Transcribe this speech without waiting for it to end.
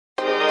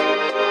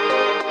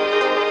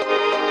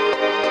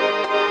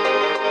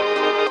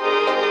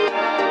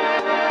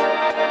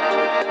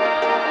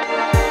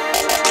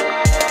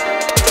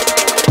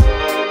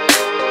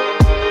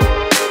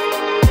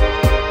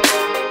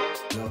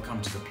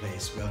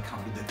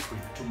welcome to the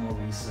crib. Tomorrow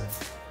is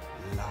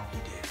a lovely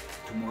day.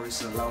 Tomorrow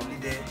is a lovely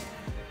day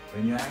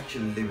when you're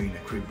actually living in a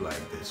crib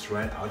like this,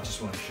 right? I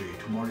just want to show you.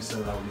 Tomorrow is a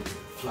lovely day.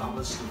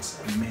 Flowers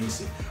looks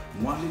amazing.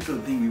 One little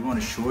thing we want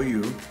to show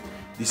you.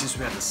 This is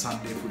where the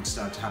Sunday food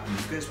starts happening.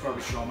 You guys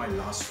probably saw my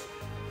last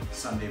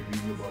Sunday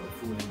video about the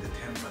food in the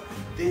temple.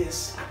 And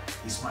this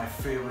is my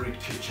favorite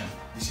kitchen.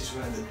 This is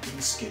where the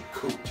things get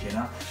cooked, you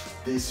know.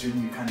 This,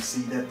 when you can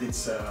see that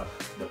it's the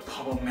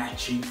power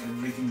matching,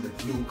 everything, the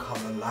blue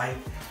color light.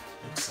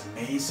 Looks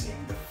amazing.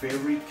 The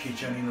favorite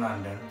kitchen in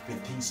London, when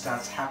things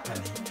starts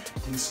happening,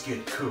 things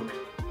get cooked,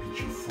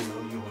 which you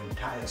follow your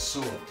entire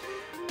soul.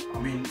 I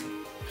mean,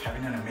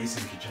 having an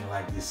amazing kitchen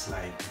like this,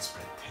 like, it's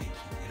breathtaking,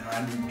 you know.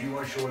 And you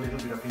want to show a little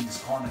bit of in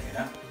this corner, you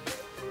know.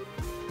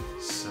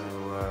 So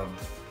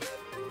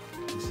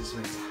this is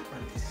what's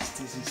happening.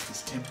 This is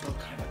this temple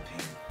kind of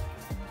thing.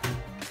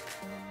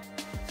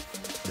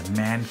 The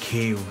man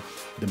cave.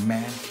 The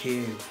man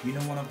cave. You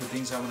know, one of the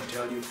things I want to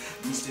tell you,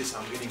 these days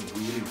I'm getting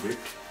really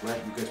ripped,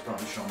 right? You guys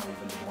probably saw my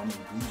even the morning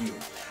video.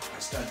 I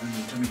start doing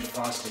intermittent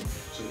fasting.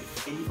 So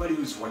if anybody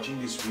who's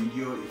watching this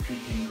video, if you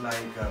think like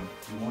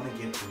you want to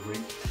get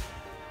ripped,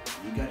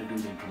 you got to do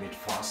the intermittent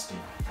fasting.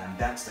 And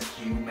that's the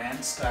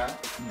caveman style.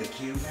 In the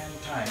caveman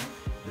time,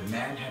 the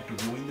man had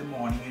to go in the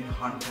morning and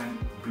hunt and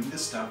bring the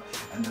stuff,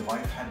 and the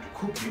wife had to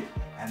cook it,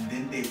 and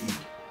then they eat.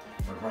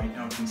 But right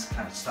now things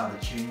kind of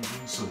started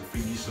changing, so the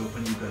fridge is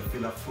open, you gotta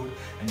fill up food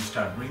and you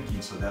start drinking,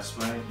 so that's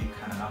why you're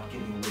kind of not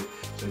getting away.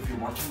 So if you're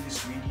watching this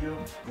video,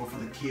 go for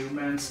the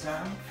caveman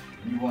style.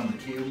 You want the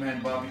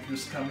caveman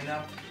barbecues coming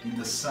up in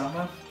the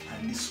summer,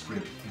 and this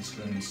crib is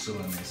going to be so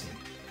amazing.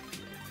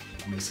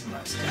 Amazing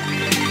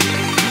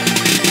lifestyle.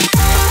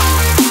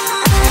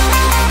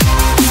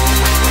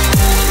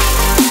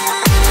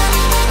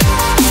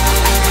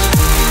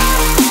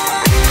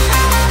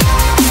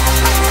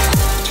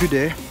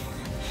 Today,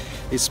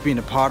 it's been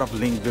a part of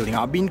link building.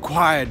 I've been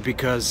quiet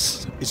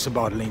because it's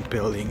about link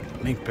building,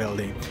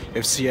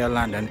 FCL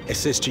London,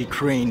 SST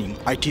training,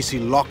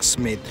 ITC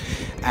locksmith,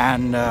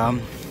 and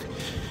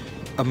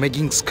a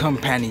Meggings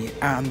company,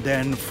 and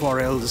then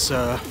for else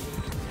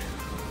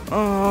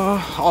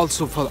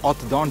also for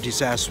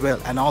orthodontists as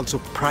well, and also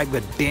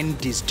private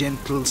dentist,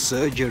 dental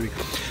surgery,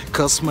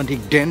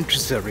 cosmetic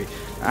dentistry,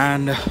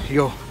 and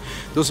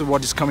those are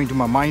what is coming to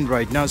my mind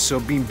right now. So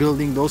been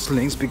building those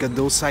links because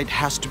those site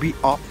has to be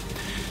up.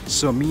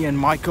 So me and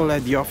Michael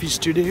at the office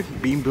today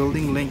been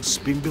building links.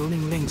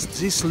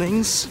 These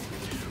links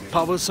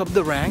powers up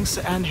the ranks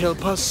and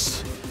help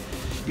us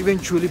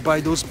eventually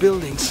buy those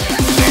buildings.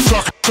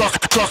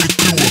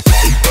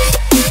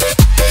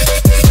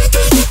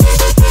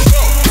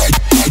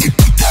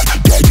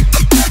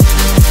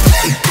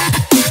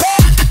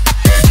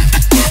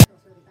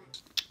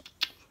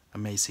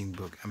 Amazing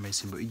book.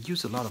 It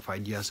gives a lot of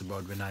ideas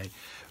about when I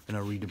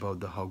read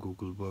about how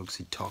Google works.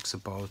 It talks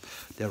about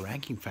their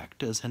ranking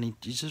factors, and it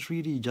just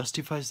really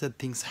justifies that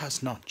things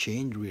has not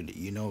changed really,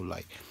 you know,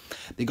 like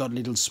they got a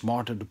little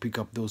smarter to pick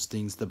up those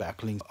things, the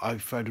backlinks.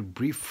 If I had to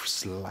brief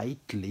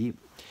slightly,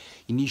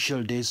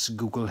 initial days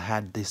Google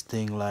had this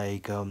thing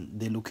like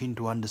they looking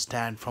to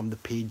understand from the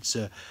page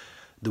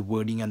the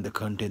wording and the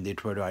content they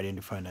try to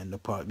identify, and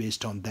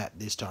based on that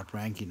they start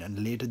ranking.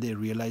 And later they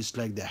realized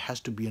like there has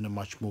to be in a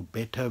much more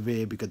better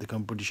way, because the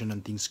competition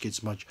and things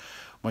gets much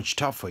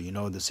tougher, you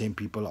know. The same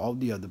people, all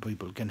the other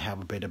people can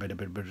have a better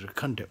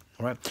content,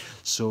 right?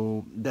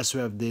 So that's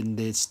where then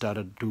they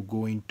started to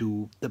go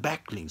into the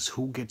backlinks,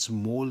 who gets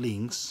more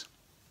links.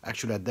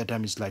 Actually at that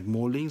time it's like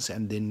more links,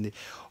 and then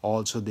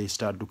also they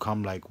start to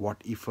come like, what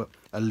if a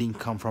link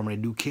come from an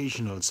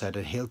educational side,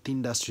 a health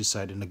industry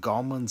side, and a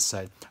government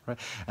side, right?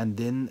 And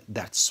then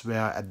that's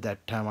where at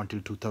that time until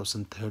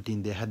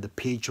 2013 they had the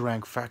page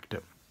rank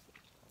factor,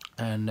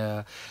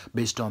 and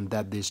based on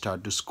that they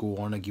start to score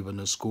on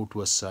a score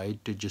to a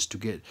site just to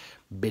get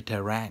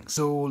better ranks.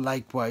 So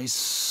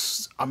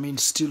likewise, I mean,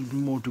 still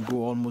more to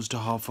go, almost a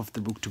half of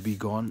the book to be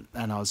gone,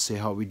 and I'll say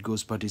how it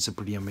goes. But it's a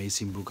pretty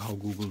amazing book, how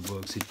Google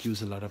works. It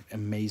gives a lot of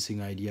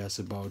amazing ideas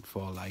about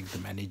for like the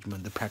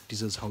management, the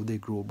practices, how they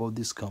grow about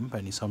this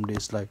company. Some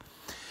days like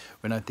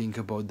when I think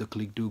about the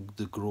ClickDo,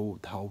 the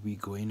growth, how we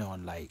going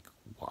on, like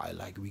why,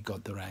 like we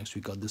got the ranks, we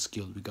got the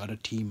skill, we got a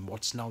team,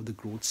 what's now the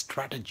growth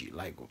strategy,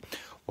 like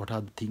what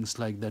are the things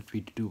like that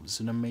we do. It's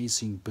an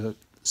amazing book.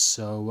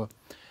 So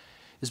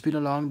it's been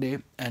a long day,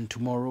 and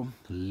tomorrow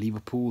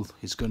Liverpool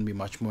is going to be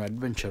much more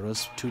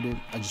adventurous.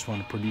 Today I just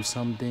want to produce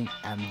something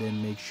and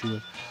then make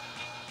sure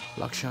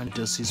Lakshan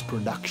does his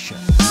production.